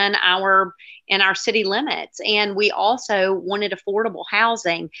out in our city limits. And we also wanted affordable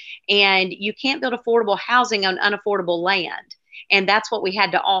housing. And you can't build affordable housing on unaffordable land. And that's what we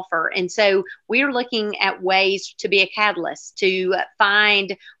had to offer. And so we're looking at ways to be a catalyst, to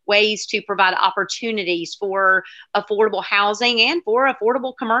find ways to provide opportunities for affordable housing and for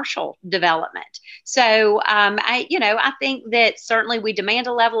affordable commercial development. So I think that certainly we demand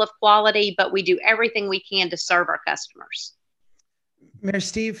a level of quality, but we do everything we can to serve our customers. Mayor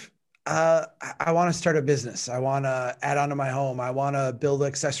Steve, I want to start a business. I want to add on to my home. I want to build an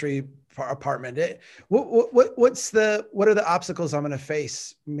accessory apartment. What are the obstacles I'm going to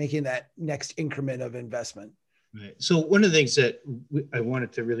face making that next increment of investment? Right. So one of the things that I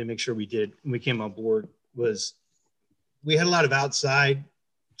wanted to really make sure we did when we came on board was we had a lot of outside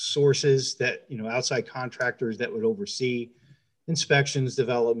sources that, outside contractors that would oversee inspections,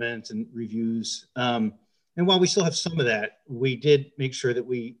 development, and reviews. And while we still have some of that, we did make sure that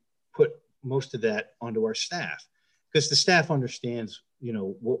we put most of that onto our staff, because the staff understands,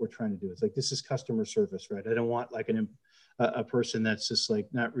 what we're trying to do. It's like, this is customer service, right? I don't want like a person that's just like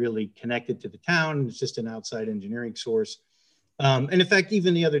not really connected to the town. It's just an outside engineering source. And in fact,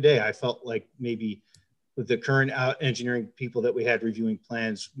 even the other day, I felt like maybe with the current engineering people that we had reviewing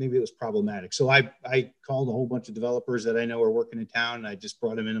plans, maybe it was problematic. So I called a whole bunch of developers that I know are working in town, and I just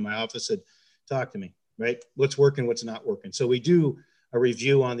brought them into my office and talk to me, right? What's working, what's not working. So we do a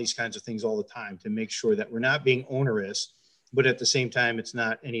review on these kinds of things all the time to make sure that we're not being onerous, but at the same time, it's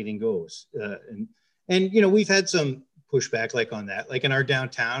not anything goes. And we've had some pushback like on that. Like in our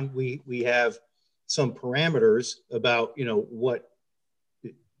downtown, we have some parameters about, what,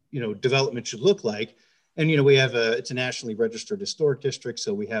 development should look like. And, we have it's a nationally registered historic district.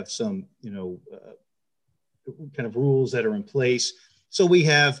 So we have some, kind of rules that are in place. So we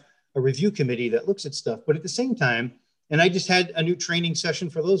have a review committee that looks at stuff, but at the same time, and I just had a new training session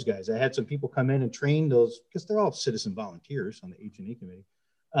for those guys. I had some people come in and train those, because they're all citizen volunteers on the H&E committee.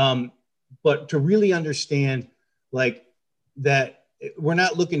 But to really understand like that, we're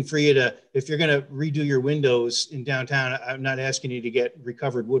not looking for you to, if you're going to redo your windows in downtown, I'm not asking you to get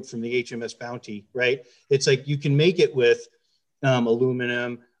recovered wood from the HMS Bounty, right? It's like you can make it with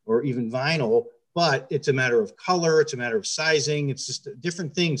aluminum or even vinyl, but it's a matter of color, it's a matter of sizing, it's just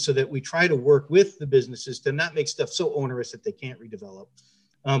different things, so that we try to work with the businesses to not make stuff so onerous that they can't redevelop.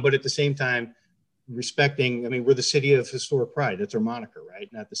 But at the same time, respecting, we're the city of historic pride. That's our moniker, right?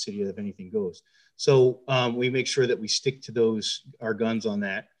 Not the city of anything goes. So we make sure that we stick to our guns on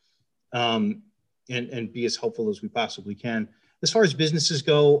that, and be as helpful as we possibly can. As far as businesses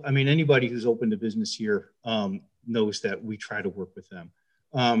go, anybody who's opened a business here knows that we try to work with them.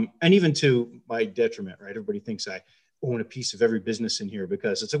 And even to my detriment, right? Everybody thinks I own a piece of every business in here,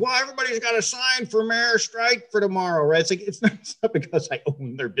 because it's like, well, everybody's got a sign for mayor strike for tomorrow, right? It's like, it's not because I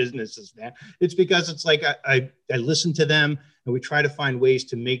own their businesses, man. It's because it's like, I listen to them, and we try to find ways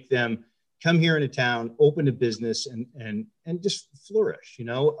to make them come here into town, open a business, and just flourish,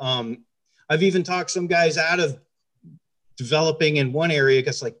 I've even talked some guys out of developing in one area,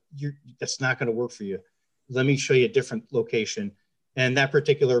 because like, that's not going to work for you. Let me show you a different location. And that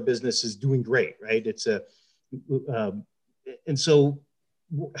particular business is doing great, right? And so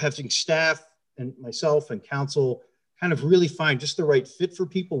having staff and myself and council kind of really find just the right fit for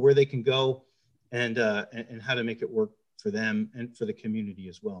people, where they can go, and how to make it work for them and for the community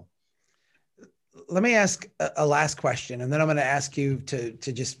as well. Let me ask a last question, and then I'm going to ask you to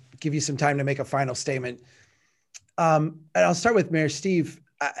just give you some time to make a final statement. And I'll start with Mayor Steve.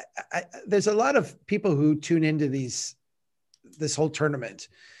 There's a lot of people who tune into this whole tournament,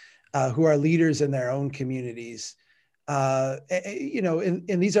 who are leaders in their own communities.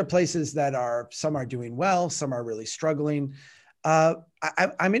 And these are places that some are doing well, some are really struggling.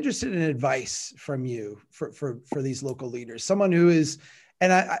 I'm interested in advice from you for these local leaders, someone who is,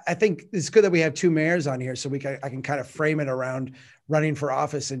 and I think it's good that we have two mayors on here, so I can kind of frame it around running for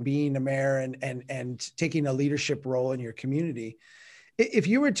office and being a mayor and taking a leadership role in your community. If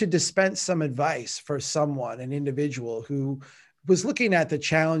you were to dispense some advice for someone, an individual who was looking at the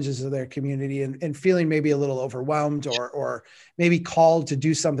challenges of their community and feeling maybe a little overwhelmed or maybe called to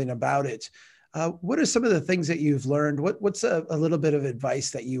do something about it, what are some of the things that you've learned? What's a little bit of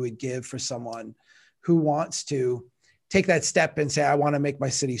advice that you would give for someone who wants to take that step and say, I want to make my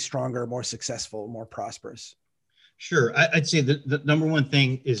city stronger, more successful, more prosperous? Sure. I'd say the number one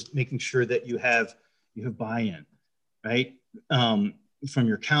thing is making sure that you have buy-in, right? From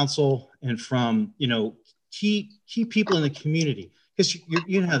your council and from, key people in the community, because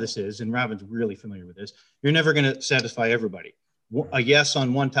you know how this is, and Robin's really familiar with this. You're never going to satisfy everybody. A yes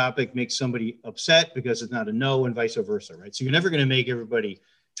on one topic makes somebody upset because it's not a no, and vice versa, right? So you're never going to make everybody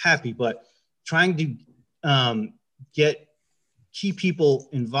happy, but trying to get key people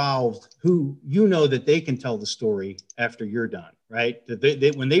involved who that they can tell the story after you're done, right?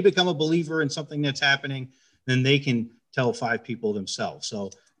 That when they become a believer in something that's happening, then they can tell 5 people themselves.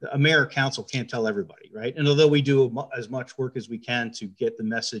 So a mayor council can't tell everybody, right? And although we do as much work as we can to get the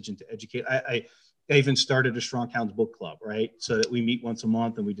message and to educate, I even started a Strong Towns book club, right? So that we meet once a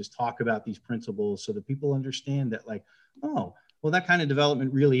month and we just talk about these principles so that people understand that, like, oh, well, that kind of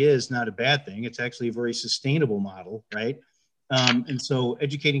development really is not a bad thing. It's actually a very sustainable model, right? And so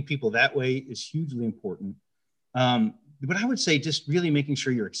educating people that way is hugely important. But I would say just really making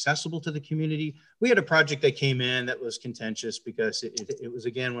sure you're accessible to the community. We had a project that came in that was contentious because it was,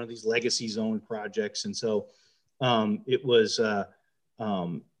 again, one of these legacy zone projects. And so it was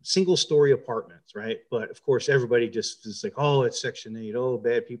single story apartments, right? But of course, everybody just is like, oh, it's Section 8. Oh,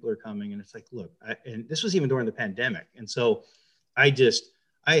 bad people are coming. And it's like, look, and this was even during the pandemic. And so I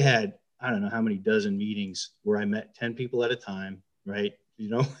had, I don't know how many dozen meetings where I met 10 people at a time, right?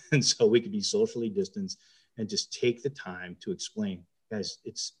 And so we could be socially distanced and just take the time to explain, guys,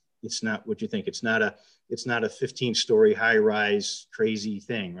 it's not what you think. It's not a 15-story high-rise crazy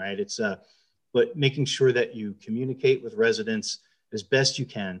thing, right? But making sure that you communicate with residents as best you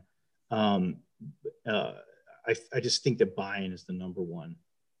can. I just think that buy-in is the number one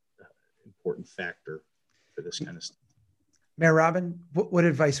important factor for this kind of stuff. Mayor Robin, what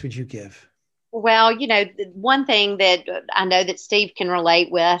advice would you give? Well, one thing that I know that Steve can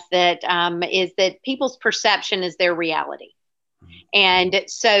relate with that is that people's perception is their reality. And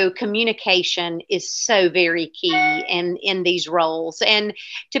so communication is so very key in these roles. And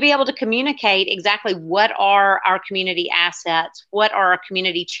to be able to communicate exactly what are our community assets, what are our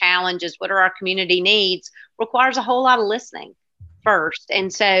community challenges, what are our community needs, requires a whole lot of listening first.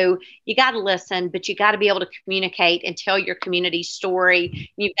 And so you got to listen, but you got to be able to communicate and tell your community story.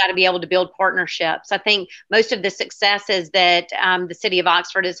 You've got to be able to build partnerships. I think most of the successes that the city of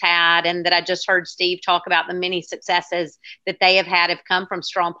Oxford has had, and that I just heard Steve talk about, the many successes that they have had, have come from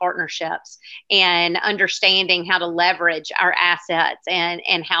strong partnerships and understanding how to leverage our assets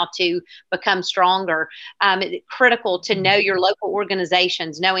and how to become stronger. It's critical to know your local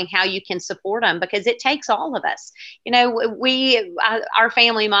organizations, knowing how you can support them, because it takes all of us. You know, our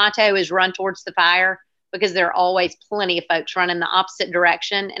family motto is run towards the fire, because there are always plenty of folks running the opposite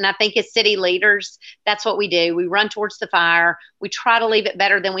direction. And I think as city leaders, that's what we do. We run towards the fire. We try to leave it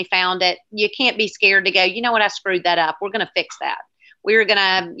better than we found it. You can't be scared to go, you know what, I screwed that up. We're going to fix that. We're going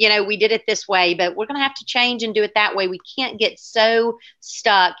to, you know, we did it this way, but we're going to have to change and do it that way. We can't get so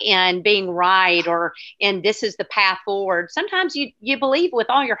stuck in being right or in this is the path forward. Sometimes you believe with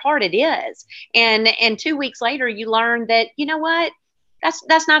all your heart it is. And 2 weeks later, you learn that, you know what,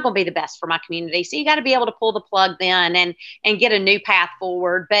 that's not going to be the best for my community. So you got to be able to pull the plug then and get a new path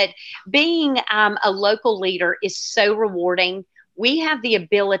forward. But being a local leader is so rewarding. We have the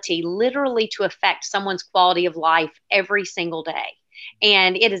ability literally to affect someone's quality of life every single day.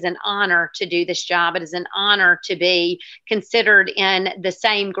 And it is an honor to do this job. It is an honor to be considered in the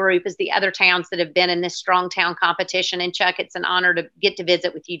same group as the other towns that have been in this strong town competition. And Chuck, it's an honor to get to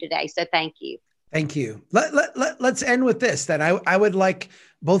visit with you today. So thank you. Thank you. Let's end with this then. I would like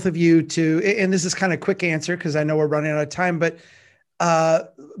both of you to, and this is kind of a quick answer because I know we're running out of time, but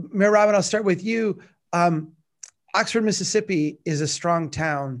Mayor Robin, I'll start with you. Oxford, Mississippi is a strong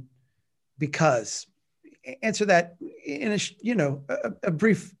town because, answer that in a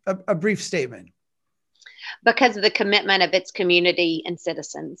brief statement. Because of the commitment of its community and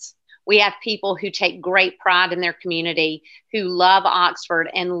citizens. We have people who take great pride in their community, who love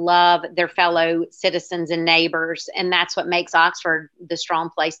Oxford and love their fellow citizens and neighbors. And that's what makes Oxford the strong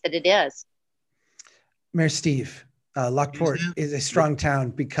place that it is. Mayor Steve, Lockport is a strong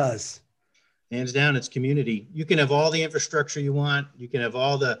town because? Hands down, it's community. You can have all the infrastructure you want. You can have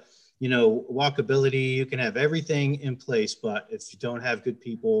all the, walkability. You can have everything in place. But if you don't have good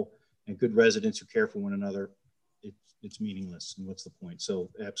people and good residents who care for one another, it's meaningless. And what's the point? So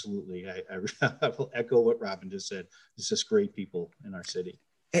absolutely, I will echo what Robin just said. There's just great people in our city.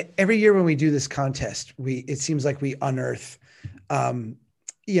 Every year when we do this contest, it seems like we unearth,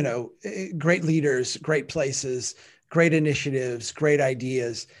 great leaders, great places, great initiatives, great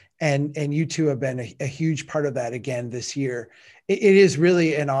ideas. And you two have been a huge part of that again this year. It is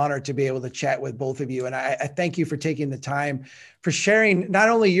really an honor to be able to chat with both of you. And I thank you for taking the time, for sharing not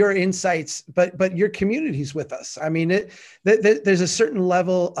only your insights, but your communities with us. I mean, there's a certain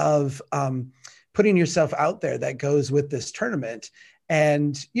level of putting yourself out there that goes with this tournament.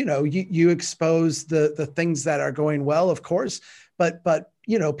 And, you expose the things that are going well, of course, but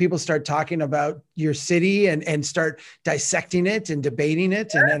people start talking about your city and start dissecting it and debating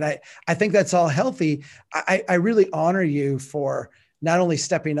it. And I think that's all healthy. I really honor you for not only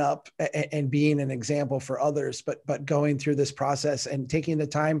stepping up and being an example for others, but going through this process and taking the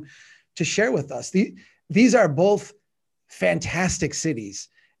time to share with us. These are both fantastic cities.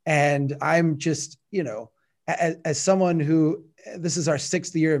 And I'm just, as someone who, this is our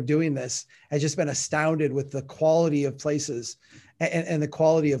 6th year of doing this, has just been astounded with the quality of places and the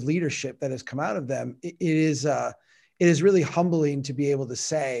quality of leadership that has come out of them. It is really humbling to be able to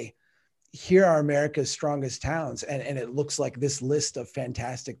say, here are America's strongest towns. And it looks like this list of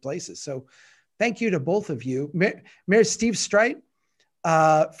fantastic places. So thank you to both of you. Mayor Steve Streit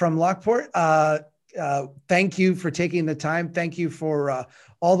from Lockport, thank you for taking the time. Thank you for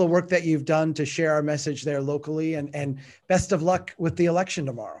all the work that you've done to share our message there locally, and best of luck with the election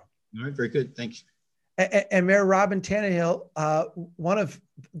tomorrow. All right, very good. Thank you. And Mayor Robin Tannehill, one of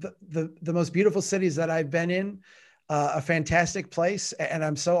the most beautiful cities that I've been in, a fantastic place. And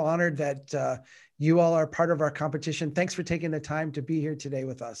I'm so honored that you all are part of our competition. Thanks for taking the time to be here today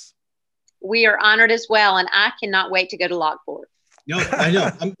with us. We are honored as well. And I cannot wait to go to Lockport. No, I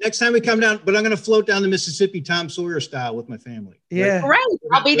know. Next time we come down, but I'm going to float down the Mississippi Tom Sawyer style with my family. Yeah. Great.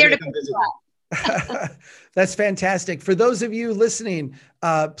 I'll be there to come visit. That's fantastic. For those of you listening,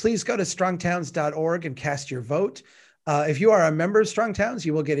 please go to strongtowns.org and cast your vote. If you are a member of Strong Towns,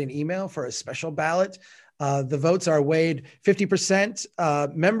 you will get an email for a special ballot. The votes are weighed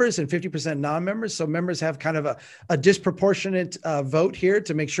 50% members and 50% non-members. So members have kind of a disproportionate vote here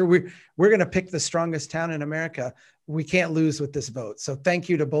to make sure we're going to pick the strongest town in America. We can't lose with this vote. So thank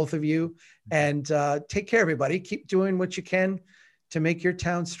you to both of you, and take care, everybody. Keep doing what you can to make your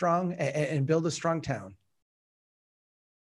town strong and build a strong town.